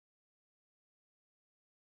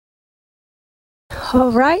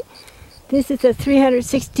All right, this is a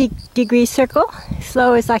 360-degree circle,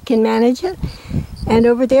 slow as I can manage it. And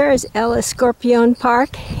over there is Escorpion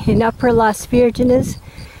Park in Upper Las Virgenes,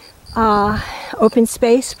 open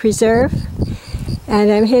space preserve. And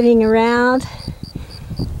I'm heading around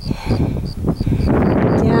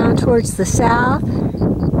down towards the south.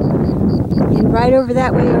 And right over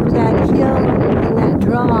that way, over that hill, in that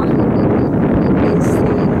draw, is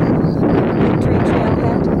the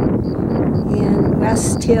trailhead in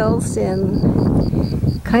West Hills,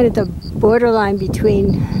 and kind of the borderline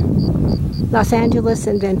between Los Angeles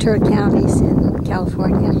and Ventura counties in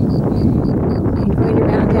California. And going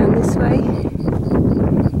around down this way.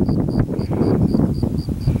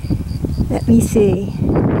 Let me see.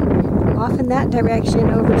 Off in that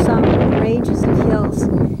direction, over some ranges of hills,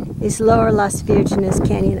 is Lower Las Virgenes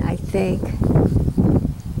Canyon, I think.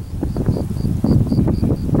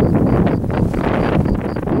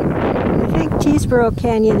 I think Cheeseboro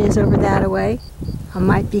Canyon is over that away. I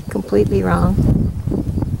might be completely wrong.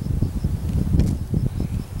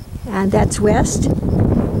 And that's west,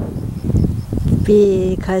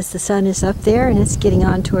 because the sun is up there and it's getting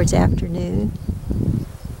on towards afternoon.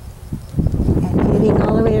 And heading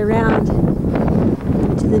all the way around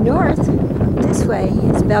to the north, this way,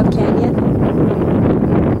 is Bell Canyon.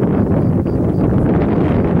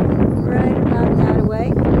 Right about that way.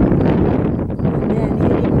 And then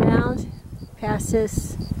heading around past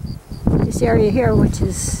this area here, which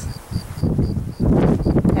is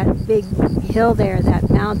that big hill there, that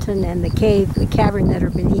mountain and the cave, the cavern that are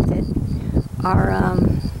beneath it, are, I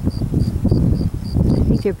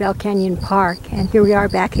think they're Bell Canyon Park. And here we are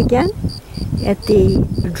back again at the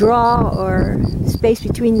draw or space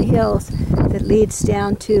between the hills that leads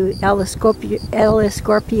down to Escorpion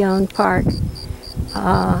Park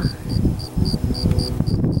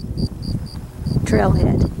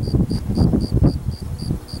trailhead.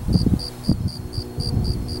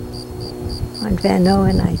 On Van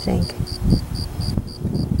Owen, I think.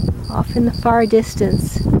 Off in the far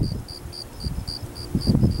distance.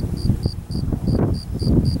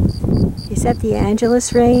 Is that the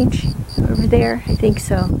Angeles Range over there? I think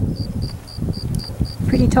so.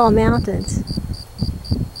 Pretty tall mountains.